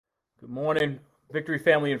Morning, Victory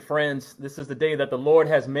family and friends. This is the day that the Lord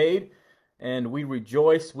has made, and we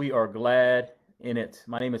rejoice. We are glad in it.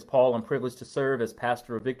 My name is Paul. I'm privileged to serve as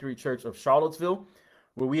pastor of Victory Church of Charlottesville,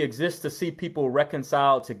 where we exist to see people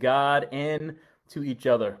reconciled to God and to each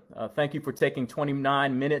other. Thank you for taking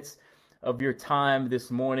 29 minutes of your time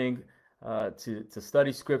this morning to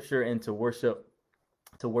study Scripture and to worship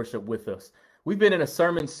with us. We've been in a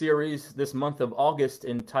sermon series this month of August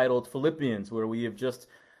entitled Philippians, where we have just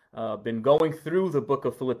been going through the book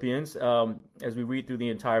of Philippians as we read through the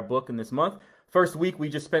entire book in this month. First week, we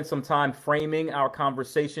just spent some time framing our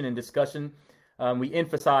conversation and discussion. We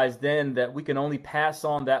emphasized then that we can only pass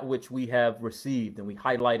on that which we have received, and we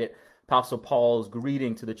highlighted Apostle Paul's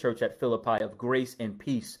greeting to the church at Philippi of grace and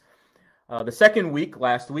peace. The second week,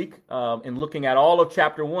 last week, in looking at all of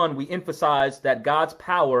chapter 1, we emphasized that God's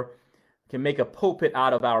power can make a pulpit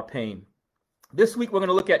out of our pain. This week, we're going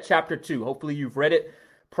to look at chapter 2. Hopefully, you've read it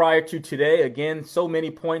prior to today. Again, so many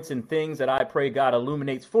points and things that I pray God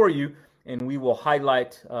illuminates for you, and we will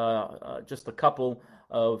highlight just a couple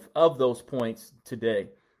of those points today.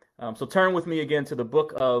 So turn with me again to the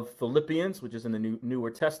book of Philippians, which is in the Newer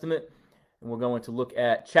Testament, and we're going to look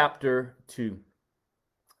at chapter 2.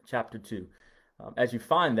 Chapter 2. As you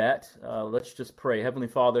find that, let's just pray. Heavenly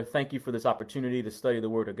Father, thank you for this opportunity to study the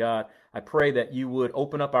Word of God. I pray that you would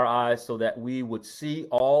open up our eyes so that we would see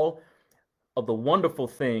all of the wonderful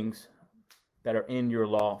things that are in your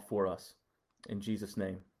law for us. In Jesus'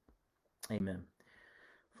 name, amen.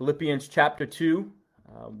 Philippians chapter 2,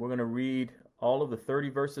 we're going to read all of the 30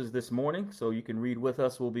 verses this morning, so you can read with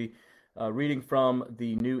us. We'll be reading from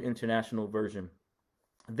the New International Version.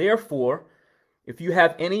 Therefore, if you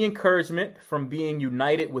have any encouragement from being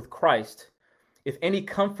united with Christ, if any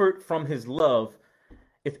comfort from his love,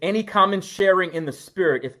 if any common sharing in the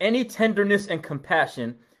Spirit, if any tenderness and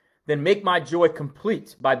compassion, then make my joy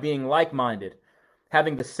complete by being like-minded,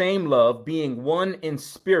 having the same love, being one in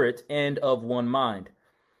spirit and of one mind.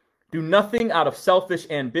 Do nothing out of selfish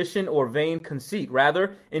ambition or vain conceit.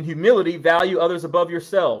 Rather, in humility, value others above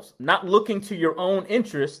yourselves, not looking to your own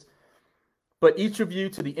interest, but each of you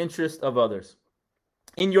to the interest of others.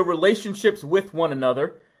 In your relationships with one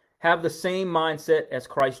another, have the same mindset as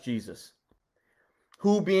Christ Jesus,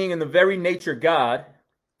 who, being in the very nature God,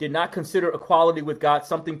 did not consider equality with God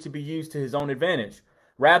something to be used to his own advantage.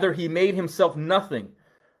 Rather, he made himself nothing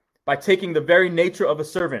by taking the very nature of a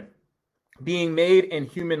servant, being made in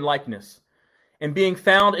human likeness. And being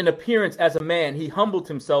found in appearance as a man, he humbled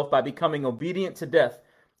himself by becoming obedient to death,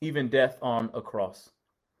 even death on a cross.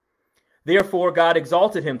 Therefore, God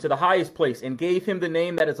exalted him to the highest place and gave him the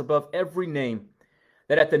name that is above every name,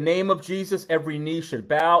 that at the name of Jesus every knee should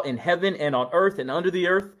bow in heaven and on earth and under the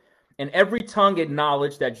earth, and every tongue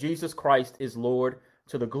acknowledge that Jesus Christ is Lord,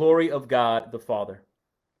 to the glory of God the Father.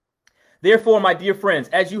 Therefore, my dear friends,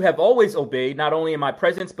 as you have always obeyed, not only in my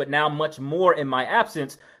presence, but now much more in my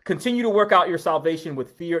absence, continue to work out your salvation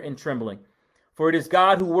with fear and trembling. For it is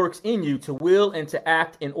God who works in you to will and to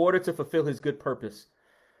act in order to fulfill his good purpose.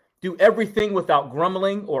 Do everything without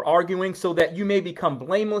grumbling or arguing, so that you may become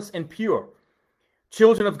blameless and pure,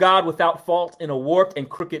 children of God without fault in a warped and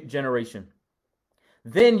crooked generation.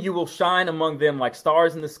 Then you will shine among them like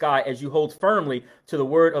stars in the sky as you hold firmly to the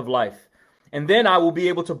word of life. And then I will be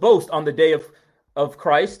able to boast on the day of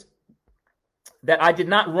Christ that I did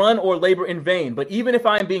not run or labor in vain. But even if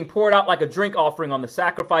I am being poured out like a drink offering on the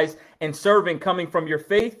sacrifice and serving coming from your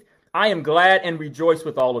faith, I am glad and rejoice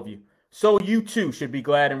with all of you. So you too should be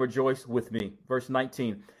glad and rejoice with me. Verse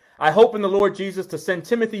 19. I hope in the Lord Jesus to send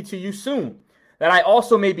Timothy to you soon, that I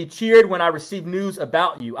also may be cheered when I receive news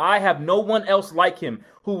about you. I have no one else like him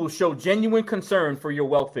who will show genuine concern for your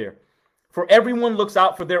welfare. For everyone looks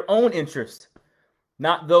out for their own interest,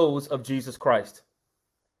 not those of Jesus Christ.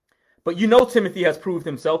 But you know Timothy has proved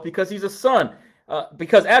himself because he's a son.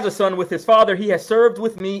 Because as a son with his father, he has served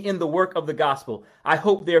with me in the work of the gospel. I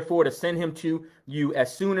hope, therefore, to send him to you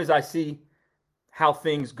as soon as I see how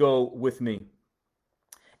things go with me.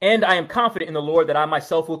 And I am confident in the Lord that I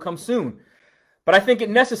myself will come soon. But I think it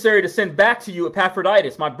necessary to send back to you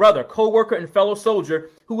Epaphroditus, my brother, co-worker and fellow soldier,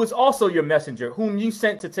 who was also your messenger, whom you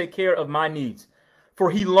sent to take care of my needs. For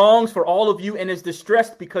he longs for all of you and is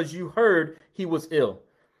distressed because you heard he was ill.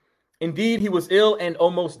 Indeed, he was ill and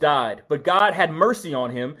almost died, but God had mercy on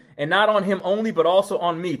him, and not on him only, but also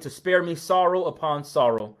on me, to spare me sorrow upon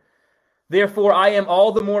sorrow. Therefore, I am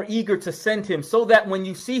all the more eager to send him, so that when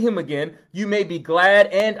you see him again, you may be glad,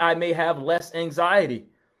 and I may have less anxiety.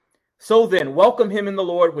 So then, welcome him in the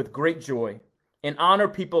Lord with great joy, and honor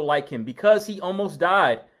people like him, because he almost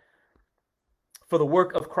died for the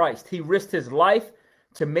work of Christ. He risked his life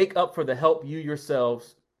to make up for the help you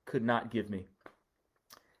yourselves could not give me.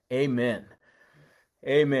 Amen.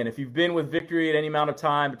 Amen. If you've been with Victory at any amount of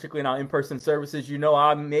time, particularly in our in-person services, you know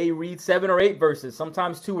I may read 7 or 8 verses,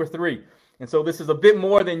 sometimes 2 or 3. And so this is a bit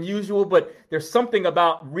more than usual, but there's something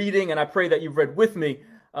about reading, and I pray that you've read with me,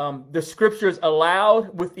 the scriptures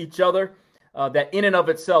aloud with each other that in and of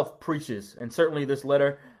itself preaches. And certainly this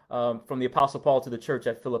letter from the Apostle Paul to the church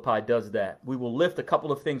at Philippi does that. We will lift a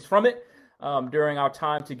couple of things from it during our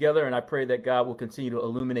time together, and I pray that God will continue to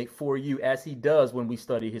illuminate for you, as he does when we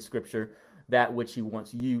study his scripture, that which he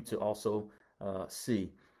wants you to also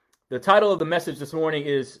see. The title of the message this morning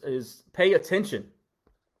is Pay Attention.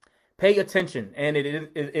 Pay attention. And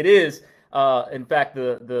it is in fact,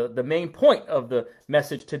 the main point of the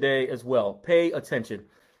message today as well. Pay attention.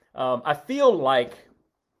 I feel like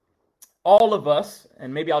all of us,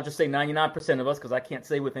 and maybe I'll just say 99% of us, because I can't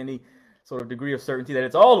say with any sort of degree of certainty that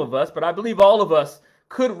it's all of us, but I believe all of us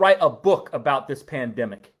could write a book about this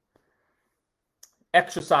pandemic.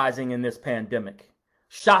 Exercising in this pandemic,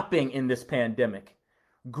 shopping in this pandemic,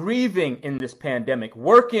 grieving in this pandemic,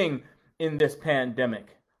 working in this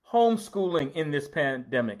pandemic, homeschooling in this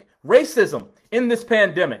pandemic, racism in this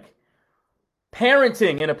pandemic,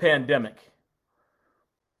 parenting in a pandemic.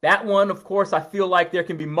 That one, of course, I feel like there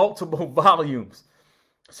can be multiple volumes.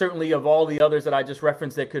 Certainly of all the others that I just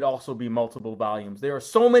referenced, there could also be multiple volumes. There are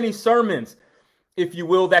so many sermons, if you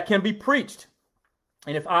will, that can be preached.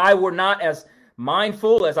 And if I were not as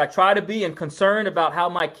mindful as I try to be and concerned about how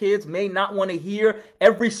my kids may not want to hear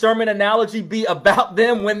every sermon analogy be about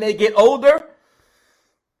them when they get older,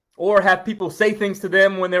 or have people say things to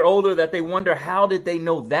them when they're older that they wonder, how did they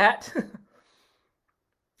know that?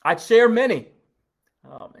 I'd share many.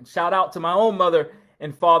 And shout out to my own mother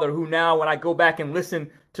and father, who now, when I go back and listen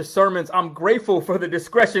to sermons, I'm grateful for the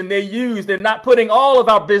discretion they used in not putting all of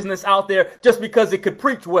our business out there just because it could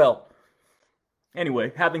preach well.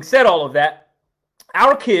 Anyway, having said all of that,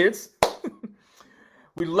 our kids,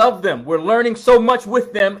 we love them. We're learning so much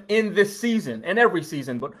with them in this season and every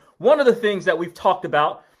season. But one of the things that we've talked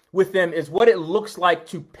about with them is what it looks like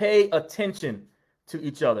to pay attention to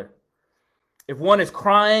each other. If one is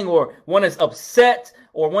crying or one is upset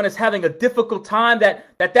or one is having a difficult time,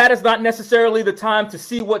 that is not necessarily the time to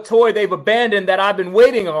see what toy they've abandoned that I've been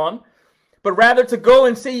waiting on, but rather to go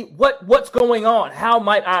and see what's going on. How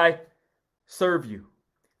might I serve you?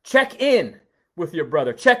 Check in with your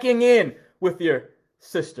brother, checking in with your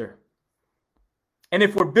sister. And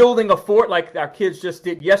if we're building a fort like our kids just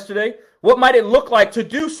did yesterday, what might it look like to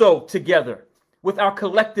do so together with our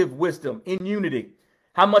collective wisdom in unity?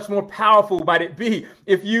 How much more powerful might it be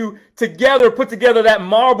if you together put together that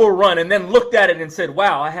marble run and then looked at it and said,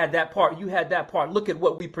 wow, I had that part, you had that part. Look at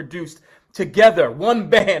what we produced together. One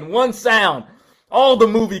band, one sound, all the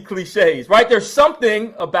movie cliches, right? There's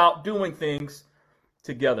something about doing things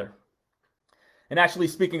together. And actually,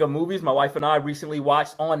 speaking of movies, my wife and I recently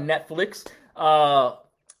watched on Netflix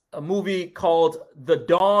a movie called The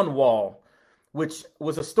Dawn Wall, which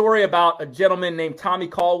was a story about a gentleman named Tommy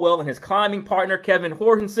Caldwell and his climbing partner, Kevin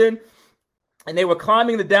Jorgensen. And they were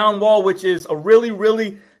climbing the down wall, which is a really,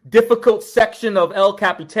 really difficult section of El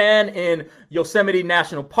Capitan in Yosemite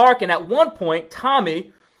National Park. And at one point,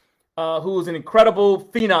 Tommy, who was an incredible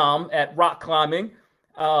phenom at rock climbing,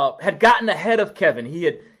 had gotten ahead of Kevin. He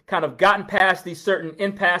had kind of gotten past these certain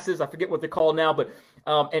impasses. I forget what they're called now, but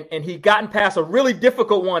and he'd gotten past a really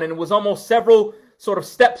difficult one, and it was almost several sort of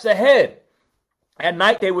steps ahead. At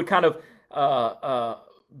night, they would kind of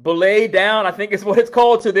belay down, I think is what it's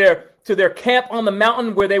called, to their camp on the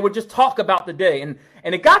mountain, where they would just talk about the day. And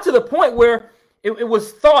it got to the point where it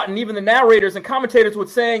was thought, and even the narrators and commentators would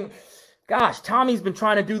saying, gosh, Tommy's been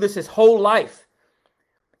trying to do this his whole life.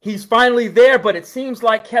 He's finally there, but it seems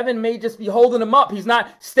like Kevin may just be holding him up. He's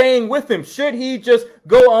not staying with him. Should he just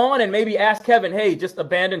go on and maybe ask Kevin, hey, just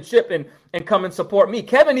abandon ship and come and support me?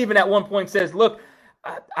 Kevin even at one point says, look,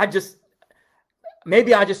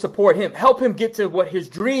 maybe I just support him, help him get to what his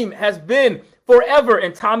dream has been forever.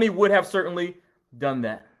 And Tommy would have certainly done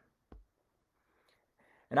that.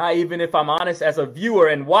 And I, even if I'm honest, as a viewer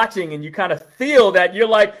and watching, and you kind of feel that you're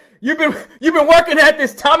like, you've been working at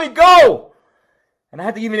this, Tommy, go. And I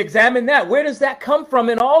had to even examine that. Where does that come from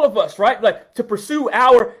in all of us, right? Like, to pursue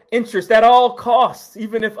our interest at all costs,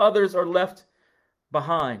 even if others are left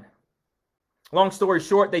behind. Long story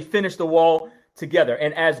short, they finished the wall together.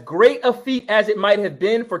 And as great a feat as it might have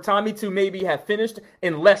been for Tommy to maybe have finished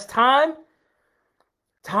in less time,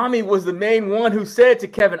 Tommy was the main one who said to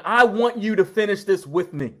Kevin, I want you to finish this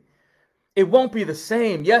with me. It won't be the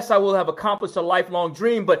same. Yes, I will have accomplished a lifelong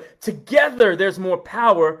dream, but together there's more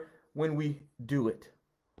power when we do it.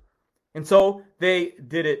 And so they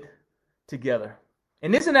did it together.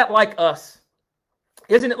 And isn't that like us?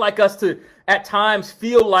 Isn't it like us to at times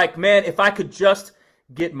feel like, man, if I could just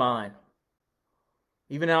get mine?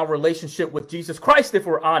 Even our relationship with Jesus Christ, if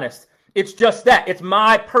we're honest, it's just that. It's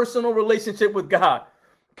my personal relationship with God.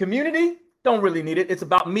 Community, don't really need it. It's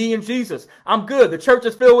about me and Jesus. I'm good. The church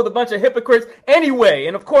is filled with a bunch of hypocrites anyway.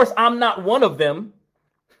 And of course, I'm not one of them.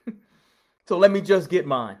 So let me just get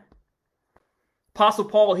mine. Apostle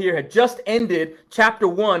Paul here had just ended chapter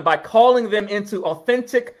 1 by calling them into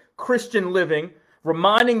authentic Christian living,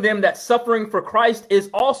 reminding them that suffering for Christ is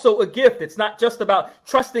also a gift. It's not just about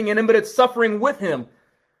trusting in him, but it's suffering with him.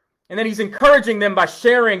 And then he's encouraging them by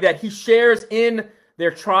sharing that he shares in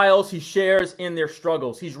their trials, he shares in their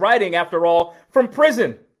struggles. He's writing, after all, from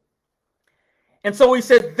prison. And so he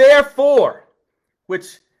said, therefore,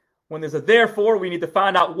 which when there's a therefore, we need to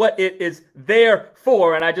find out what it is there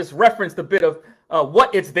for. And I just referenced a bit of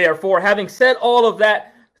what it's there for. Having said all of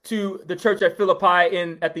that to the church at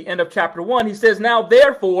Philippi at the end of chapter 1, he says, now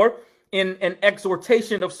therefore, in an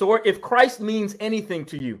exhortation of sort, if Christ means anything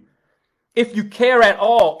to you, if you care at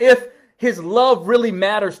all, if his love really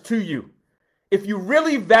matters to you, if you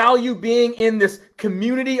really value being in this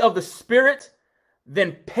community of the Spirit,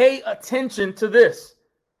 then pay attention to this.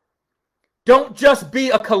 Don't just be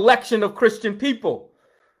a collection of Christian people.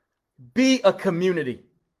 Be a community.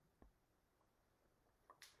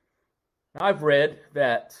 I've read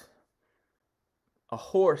that a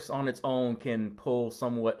horse on its own can pull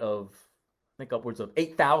somewhat of, I think upwards of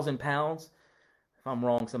 8,000 pounds. If I'm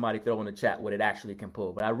wrong, somebody throw in the chat what it actually can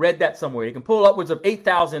pull. But I read that somewhere. It can pull upwards of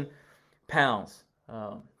 8,000 pounds.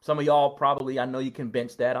 Some of y'all probably, I know you can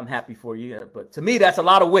bench that. I'm happy for you. But to me, that's a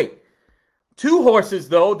lot of weight. 2 horses,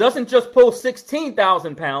 though, doesn't just pull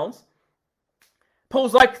 16,000 pounds.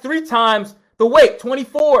 Pulls like 3 times the weight,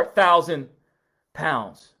 24,000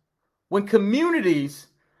 pounds. When communities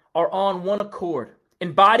are on one accord,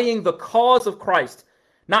 embodying the cause of Christ,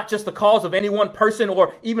 not just the cause of any one person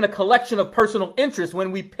or even a collection of personal interests,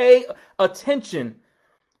 when we pay attention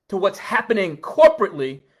to what's happening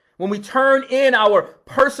corporately, when we turn in our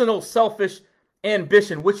personal selfish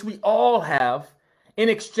ambition, which we all have, in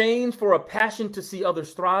exchange for a passion to see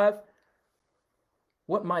others thrive,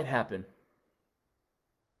 what might happen?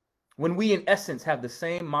 When we, in essence, have the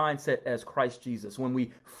same mindset as Christ Jesus, when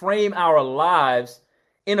we frame our lives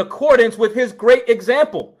in accordance with his great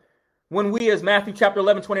example, when we, as Matthew chapter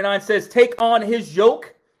 11:29 says, take on his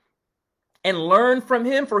yoke and learn from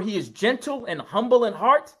him, for he is gentle and humble in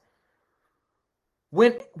heart.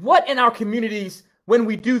 What in our communities, when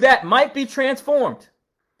we do that, might be transformed?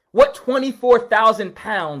 What 24,000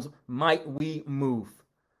 pounds might we move?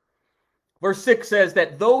 Verse 6 says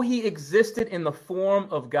that though he existed in the form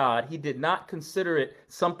of God, he did not consider it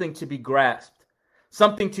something to be grasped,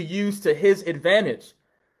 something to use to his advantage.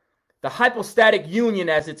 The hypostatic union,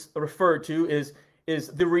 as it's referred to, is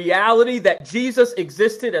the reality that Jesus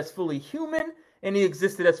existed as fully human and he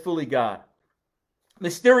existed as fully God.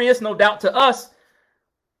 Mysterious, no doubt, to us,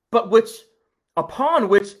 but upon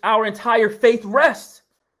which our entire faith rests.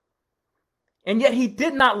 And yet he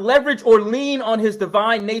did not leverage or lean on his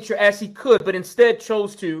divine nature as he could, but instead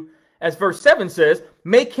chose to, as verse 7 says,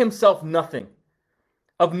 make himself nothing,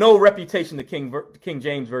 of no reputation, the King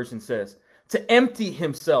James Version says, to empty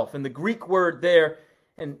himself. And the Greek word there,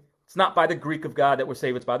 and it's not by the Greek of God that we're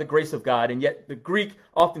saved, it's by the grace of God. And yet the Greek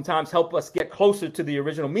oftentimes help us get closer to the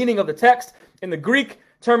original meaning of the text. And the Greek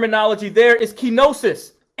terminology there is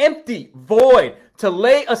kenosis, empty, void, to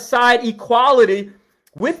lay aside equality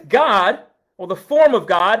with God, or the form of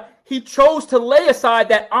God. He chose to lay aside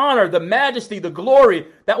that honor, the majesty, the glory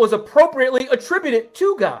that was appropriately attributed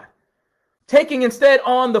to God, taking instead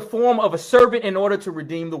on the form of a servant in order to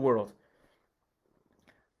redeem the world.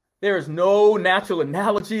 There is no natural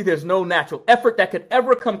analogy, there's no natural effort that could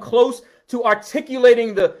ever come close to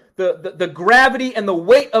articulating the gravity and the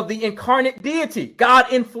weight of the incarnate deity,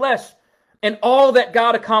 God in flesh, and all that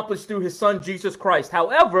God accomplished through his son, Jesus Christ.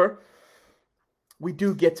 However, we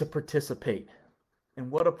do get to participate.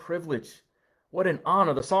 And what a privilege. What an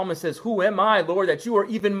honor. The psalmist says, who am I, Lord, that you are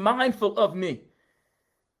even mindful of me?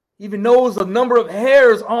 Even knows the number of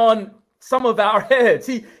hairs on some of our heads.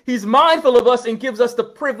 He's mindful of us and gives us the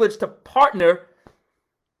privilege to partner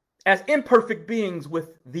as imperfect beings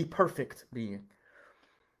with the perfect being.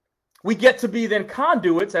 We get to be then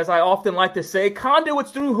conduits, as I often like to say,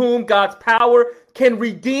 conduits through whom God's power can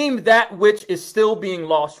redeem that which is still being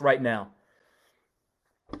lost right now.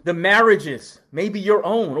 The marriages, maybe your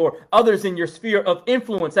own or others in your sphere of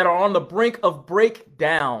influence that are on the brink of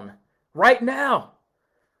breakdown right now.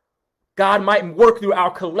 God might work through our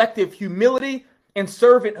collective humility and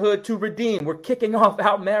servanthood to redeem. We're kicking off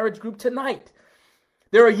our marriage group tonight.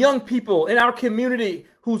 There are young people in our community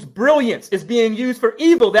whose brilliance is being used for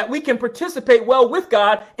evil that we can participate well with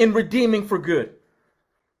God in redeeming for good.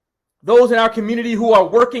 Those in our community who are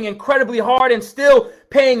working incredibly hard and still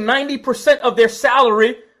paying 90% of their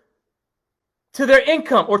salary to their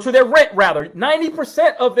income, or to their rent rather.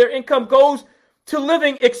 90% of their income goes to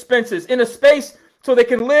living expenses in a space so they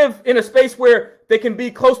can live in a space where they can be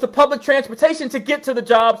close to public transportation to get to the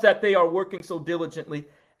jobs that they are working so diligently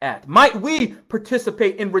at. Might we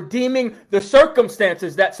participate in redeeming the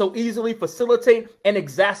circumstances that so easily facilitate and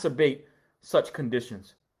exacerbate such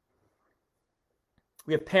conditions?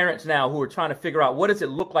 We have parents now who are trying to figure out what does it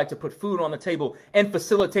look like to put food on the table and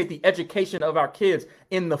facilitate the education of our kids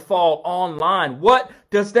in the fall online. What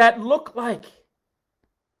does that look like?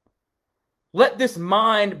 Let this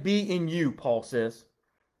mind be in you, Paul says.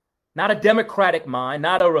 Not a Democratic mind,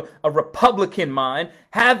 not a Republican mind.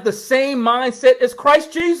 Have the same mindset as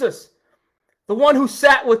Christ Jesus, the one who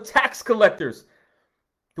sat with tax collectors,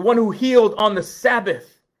 the one who healed on the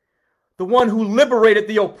Sabbath, the one who liberated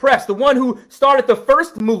the oppressed, the one who started the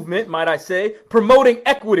first movement, might I say, promoting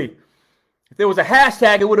equity. If there was a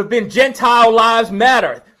hashtag, it would have been Gentile Lives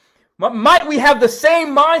Matter. Might we have the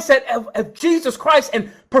same mindset of Jesus Christ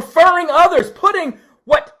and preferring others, putting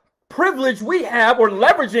what privilege we have or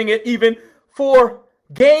leveraging it even for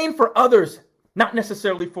gain for others, not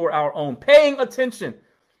necessarily for our own. Paying attention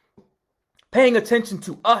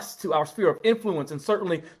to us, to our sphere of influence, and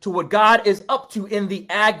certainly to what God is up to in the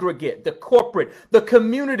aggregate, the corporate, the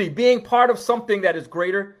community, being part of something that is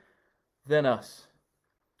greater than us.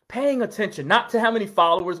 Paying attention, not to how many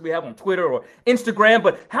followers we have on Twitter or Instagram,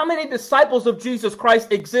 but how many disciples of Jesus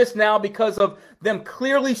Christ exist now because of them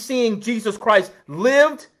clearly seeing Jesus Christ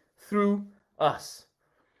lived through us.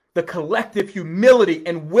 The collective humility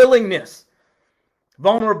and willingness.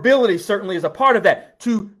 Vulnerability certainly is a part of that,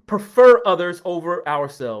 to prefer others over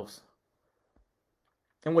ourselves.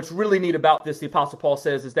 And what's really neat about this, the Apostle Paul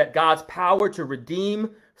says, is that God's power to redeem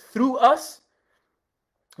through us,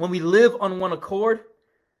 when we live on one accord,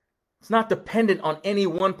 it's not dependent on any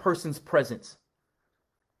one person's presence.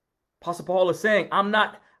 Apostle Paul is saying, I'm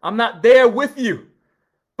not there with you,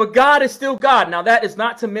 but God is still God. Now, that is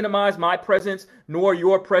not to minimize my presence nor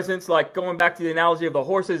your presence. Like going back to the analogy of the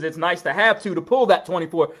horses, it's nice to have two to pull that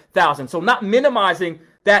 24,000. So not minimizing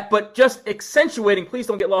that, but just accentuating. Please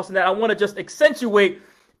don't get lost in that. I want to just accentuate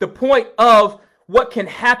the point of what can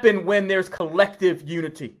happen when there's collective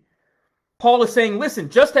unity. Paul is saying, listen,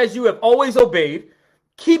 just as you have always obeyed,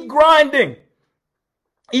 keep grinding,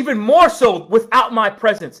 even more so without my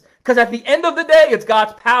presence. Because at the end of the day, it's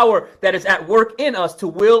God's power that is at work in us to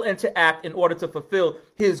will and to act in order to fulfill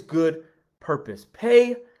his good purpose.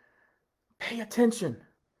 Pay attention.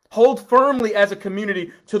 Hold firmly as a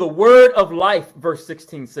community to the word of life, verse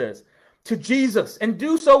 16 says, to Jesus, and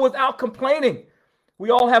do so without complaining.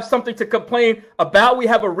 We all have something to complain about. We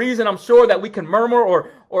have a reason, I'm sure, that we can murmur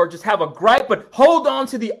or just have a gripe, but hold on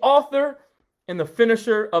to the author and the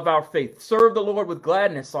finisher of our faith. Serve the Lord with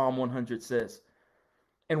gladness, Psalm 100 says.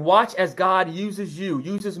 And watch as God uses you,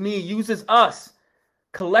 uses me, uses us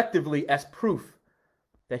collectively as proof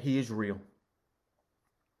that he is real.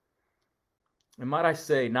 And might I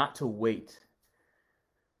say, not to wait.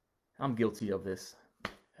 I'm guilty of this.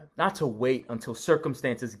 Not to wait until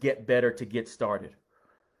circumstances get better to get started.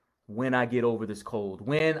 When I get over this cold,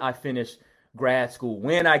 when I finish grad school,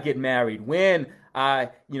 when I get married, when I,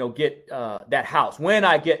 get that house, when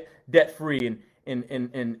I get debt free. And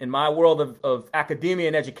in my world of academia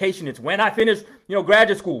and education, it's when I finish,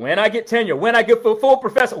 graduate school, when I get tenure, when I get full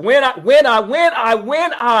professor, when I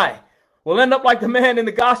will end up like the man in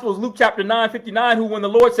the Gospels, Luke chapter 9:59, who when the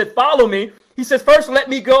Lord said, follow me, he says, first let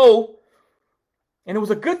me go. And it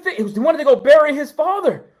was a good thing. He wanted to go bury his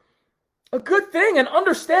father. A good thing, an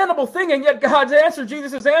understandable thing. And yet God's answer,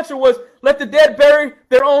 Jesus' answer was, let the dead bury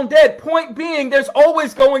their own dead. Point being, there's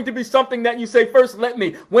always going to be something that you say, first let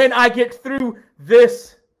me. When I get through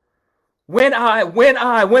this, when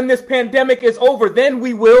this pandemic is over, then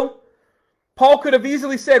we will. Paul could have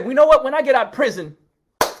easily said, you know what, when I get out of prison,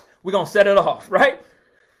 we're going to set it off, right?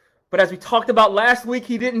 But as we talked about last week,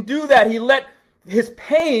 he didn't do that. He let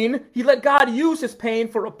God use his pain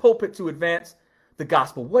for a pulpit to advance the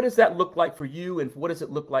gospel. What does that look like for you? And what does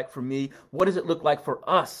it look like for me? What does it look like for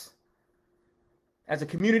us? As a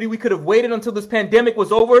community, we could have waited until this pandemic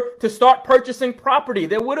was over to start purchasing property.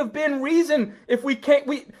 There would have been reason if we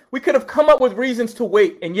could have come up with reasons to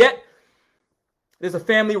wait. And yet there's a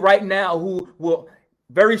family right now who will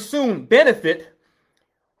very soon benefit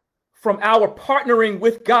from our partnering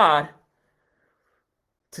with God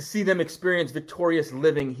to see them experience victorious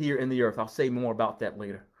living here in the earth. I'll say more about that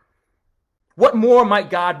later. What more might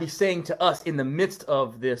God be saying to us in the midst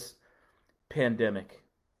of this pandemic?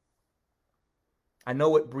 I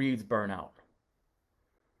know it breeds burnout.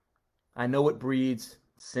 I know it breeds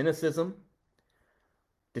cynicism,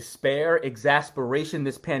 despair, exasperation.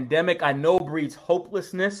 This pandemic, I know, breeds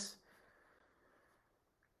hopelessness.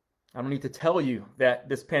 I don't need to tell you that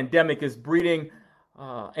this pandemic is breeding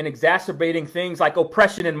and exacerbating things like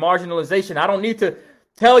oppression and marginalization. I don't need to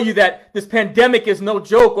tell you that this pandemic is no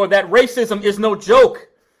joke or that racism is no joke.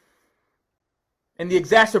 And the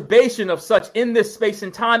exacerbation of such in this space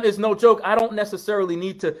and time is no joke. I don't necessarily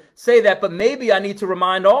need to say that, but maybe I need to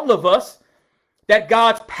remind all of us that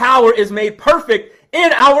God's power is made perfect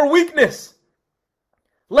in our weakness.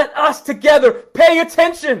 Let us together pay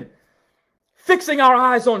attention, fixing our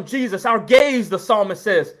eyes on Jesus, our gaze, the psalmist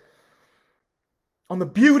says, on the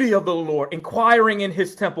beauty of the Lord, inquiring in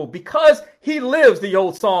his temple. Because he lives, the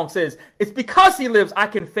old song says, it's because he lives I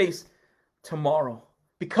can face tomorrow.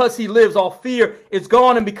 Because he lives, all fear is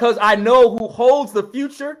gone, and because I know who holds the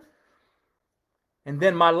future, and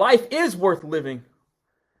then my life is worth living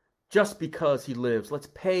just because he lives. Let's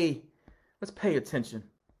pay attention.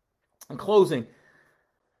 In closing,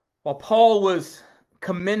 while Paul was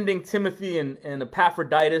commending Timothy and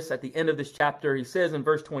Epaphroditus at the end of this chapter, he says in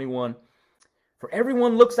verse 21, "For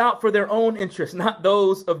everyone looks out for their own interests, not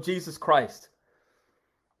those of Jesus Christ."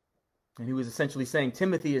 And he was essentially saying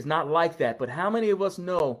Timothy is not like that. But how many of us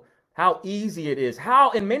know how easy it is,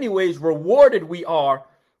 how in many ways rewarded we are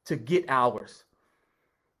to get ours?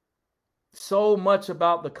 So much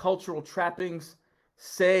about the cultural trappings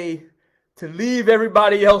say to leave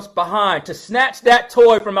everybody else behind, to snatch that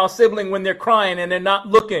toy from our sibling when they're crying and they're not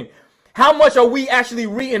looking. How much are we actually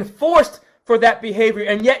reinforced for that behavior?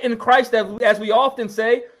 And yet in Christ, as we often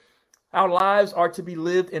say, our lives are to be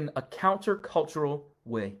lived in a countercultural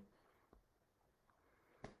way.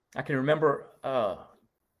 I can remember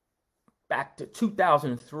back to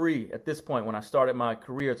 2003 at this point when I started my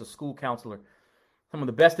career as a school counselor. Some of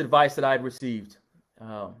the best advice that I had received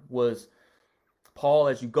was, Paul,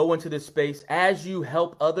 as you go into this space, as you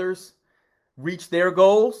help others reach their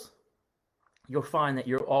goals, you'll find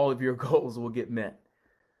that all of your goals will get met.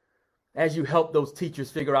 As you help those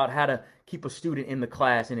teachers figure out how to keep a student in the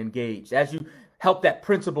class and engaged, as you help that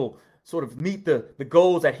principal sort of meet the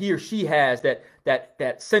goals that he or she has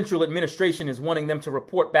that central administration is wanting them to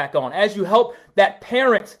report back on, as you help that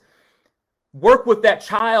parent work with that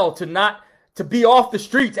child to be off the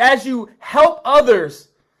streets, as you help others,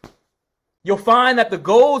 you'll find that the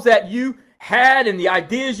goals that you had and the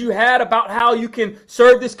ideas you had about how you can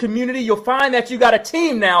serve this community, you'll find that you got a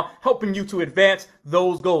team now helping you to advance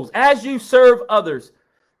those goals. As you serve others,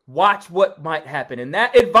 watch what might happen. And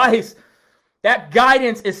that advice, that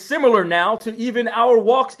guidance is similar now to even our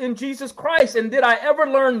walks in Jesus Christ. And did I ever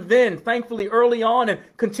learn then, thankfully early on and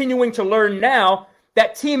continuing to learn now,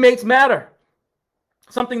 that teammates matter.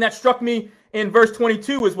 Something that struck me in verse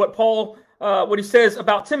 22 is what he says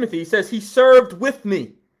about Timothy. He says, he served with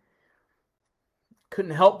me.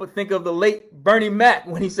 Couldn't help but think of the late Bernie Mac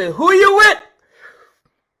when he said, who are you with?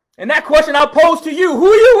 And that question I'll pose to you, who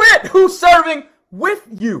are you with? Who's serving with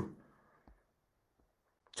you?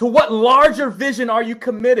 To what larger vision are you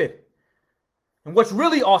committed? And what's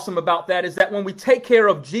really awesome about that is that when we take care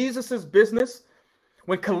of Jesus's business,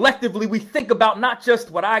 when collectively we think about not just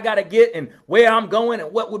what I got to get and where I'm going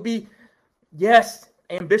and what would be, yes,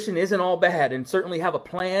 ambition isn't all bad, and certainly have a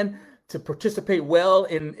plan to participate well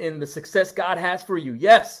in the success God has for you.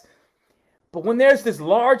 Yes. But when there's this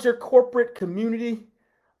larger corporate community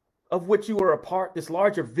of which you are a part, this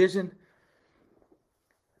larger vision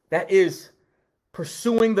that is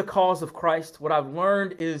pursuing the cause of Christ, what I've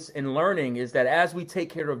learned is that as we take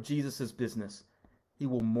care of Jesus's business, he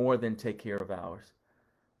will more than take care of ours.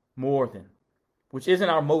 More than. Which isn't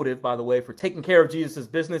our motive, by the way, for taking care of Jesus's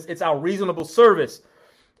business. It's our reasonable service,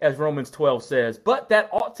 as Romans 12 says. But that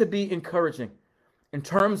ought to be encouraging in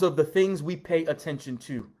terms of the things we pay attention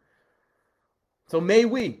to. So may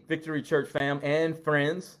we, Victory Church fam and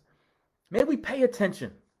friends, may we pay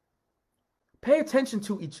attention. Pay attention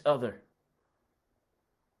to each other.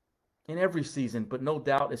 In every season, but no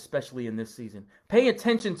doubt, especially in this season. Pay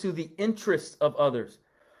attention to the interests of others.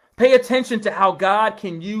 Pay attention to how God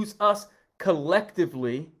can use us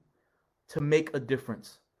collectively to make a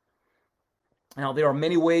difference. Now, there are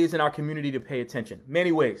many ways in our community to pay attention.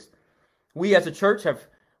 Many ways. We as a church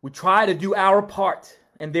we try to do our part,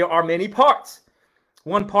 and there are many parts.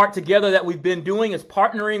 One part together that we've been doing is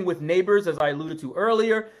partnering with neighbors, as I alluded to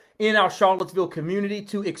earlier, in our Charlottesville community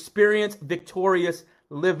to experience victorious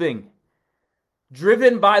living.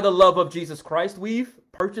 Driven by the love of Jesus Christ, we've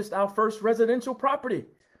purchased our first residential property.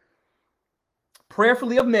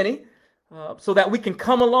 prayerfully of many, so that we can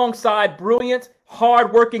come alongside brilliant,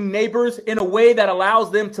 hardworking neighbors in a way that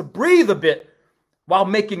allows them to breathe a bit while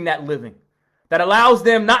making that living, that allows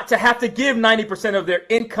them not to have to give 90% of their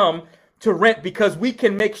income to rent, because we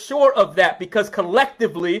can make sure of that, because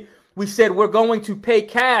collectively we said we're going to pay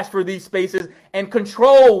cash for these spaces and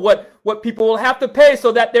control what people will have to pay,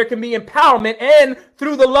 so that there can be empowerment, and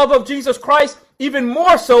through the love of Jesus Christ, even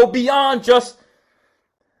more so beyond just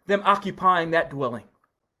them occupying that dwelling.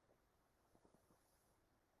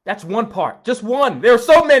 That's one part, just one. There are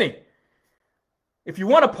so many. If you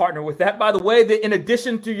want to partner with that, by the way, that in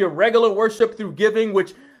addition to your regular worship through giving,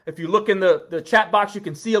 which if you look in the chat box, you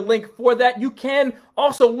can see a link for that. You can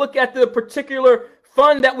also look at the particular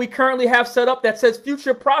fund that we currently have set up that says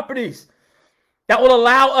Future Properties, that will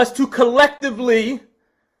allow us to collectively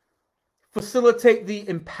facilitate the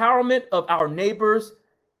empowerment of our neighbors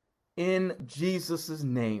in Jesus'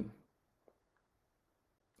 name.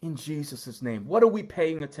 In Jesus' name. What are we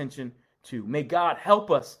paying attention to? May God help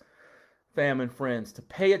us, fam and friends, to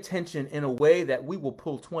pay attention in a way that we will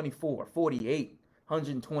pull 24, 48,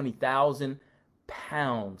 120,000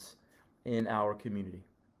 pounds in our community.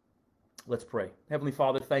 Let's pray. Heavenly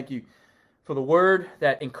Father, thank you for the word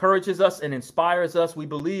that encourages us and inspires us. We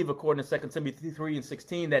believe, according to 2 Timothy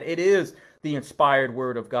 3:16, that it is the inspired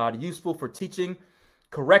word of God, useful for teaching,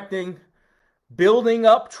 correcting, building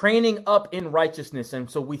up, training up in righteousness. And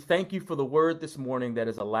so we thank you for the word this morning that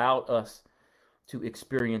has allowed us to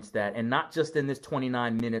experience that. And not just in this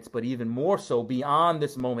 29 minutes, but even more so beyond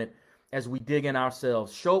this moment as we dig in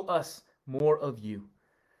ourselves. Show us more of you.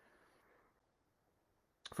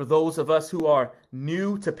 For those of us who are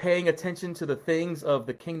new to paying attention to the things of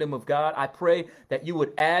the kingdom of God, I pray that you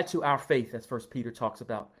would add to our faith, as 1 Peter talks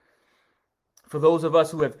about. For those of us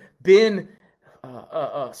who have been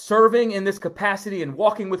serving in this capacity and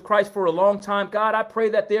walking with Christ for a long time, God, I pray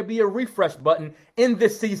that there be a refresh button in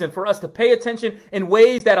this season for us to pay attention in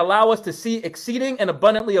ways that allow us to see exceeding and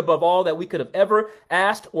abundantly above all that we could have ever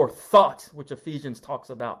asked or thought, which Ephesians talks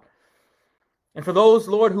about. And for those,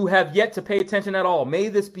 Lord, who have yet to pay attention at all, may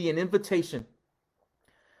this be an invitation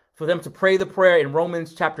for them to pray the prayer in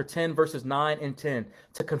Romans chapter 10, verses 9 and 10,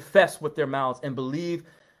 to confess with their mouths and believe,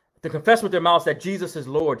 to confess with their mouths that Jesus is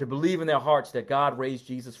Lord, to believe in their hearts that God raised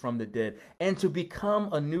Jesus from the dead, and to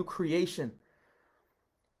become a new creation,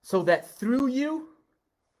 so that through you,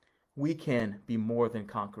 we can be more than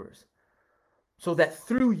conquerors. So that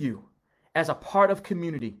through you, as a part of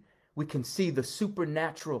community, we can see the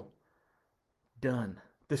supernatural done,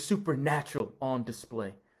 the supernatural on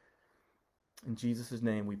display. In Jesus'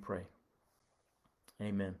 name we pray.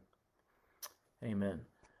 Amen. Amen.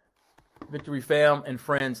 Victory fam and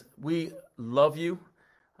friends, we love you.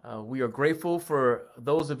 We are grateful for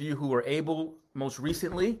those of you who were able most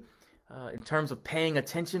recently, in terms of paying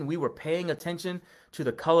attention. We were paying attention to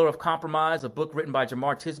The Color of Compromise, a book written by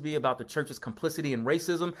Jemar Tisby about the church's complicity in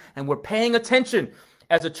racism. And we're paying attention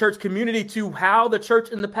as a church community to how the church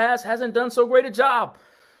in the past hasn't done so great a job,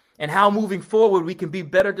 and how moving forward we can be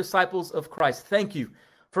better disciples of Christ. Thank you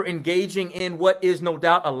for engaging in what is no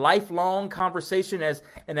doubt a lifelong conversation. As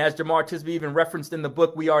Jemar Tisby even referenced in the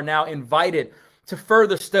book, we are now invited to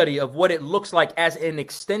further study of what it looks like as an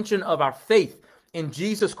extension of our faith in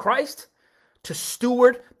Jesus Christ to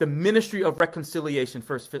steward the ministry of reconciliation.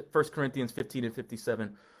 1 Corinthians 15 and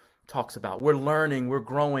 57 talks about. We're learning, we're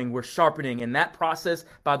growing, we're sharpening. And that process,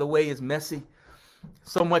 by the way, is messy.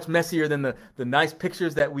 So much messier than the nice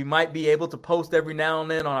pictures that we might be able to post every now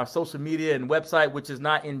and then on our social media and website, which is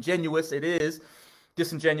not ingenuous. It is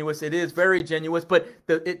disingenuous. It is very genuine. But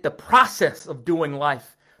the process of doing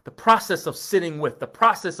life, the process of sitting with, the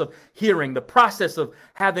process of hearing, the process of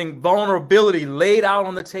having vulnerability laid out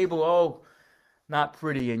on the table, oh, not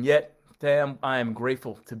pretty. And yet, damn, I am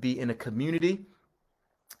grateful to be in a community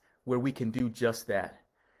where we can do just that.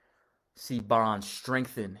 See bonds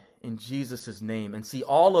strengthen in Jesus' name, and see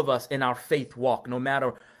all of us in our faith walk, no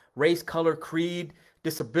matter race, color, creed,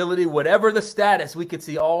 disability, whatever the status, we could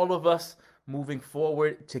see all of us moving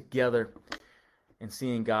forward together and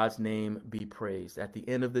seeing God's name be praised. At the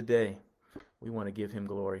end of the day, we want to give him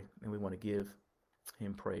glory and we want to give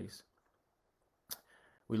him praise.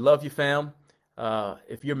 We love you, fam.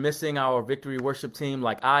 If you're missing our Victory Worship team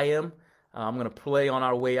like I am, I'm going to play on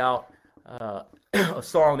our way out a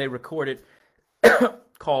song they recorded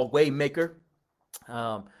called Waymaker.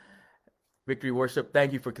 Victory Worship,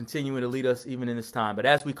 thank you for continuing to lead us even in this time. But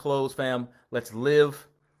as we close, fam, let's live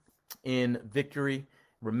in victory,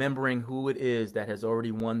 remembering who it is that has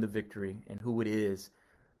already won the victory and who it is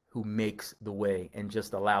who makes the way and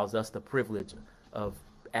just allows us the privilege of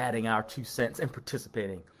adding our 2 cents and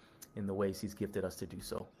participating in the ways he's gifted us to do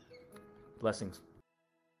so. Blessings.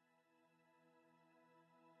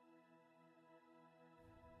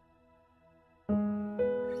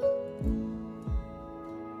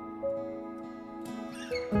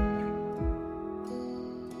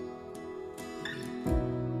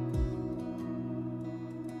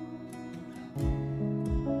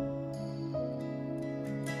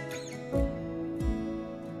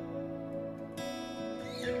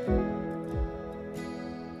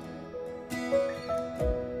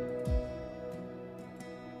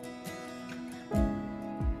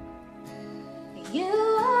 You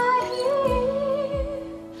are here,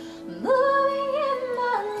 moving in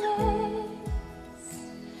my midst,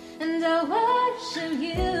 and I worship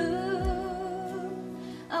you.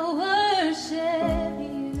 I worship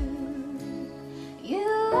you. You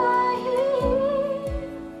are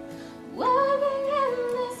here, working in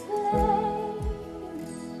this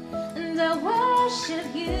place, and I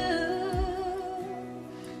worship you.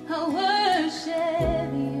 I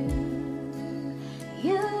worship you.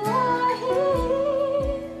 You are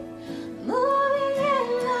here, moving in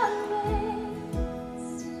our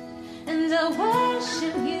midst, and I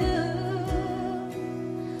worship you.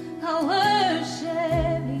 I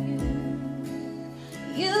worship you.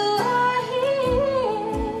 You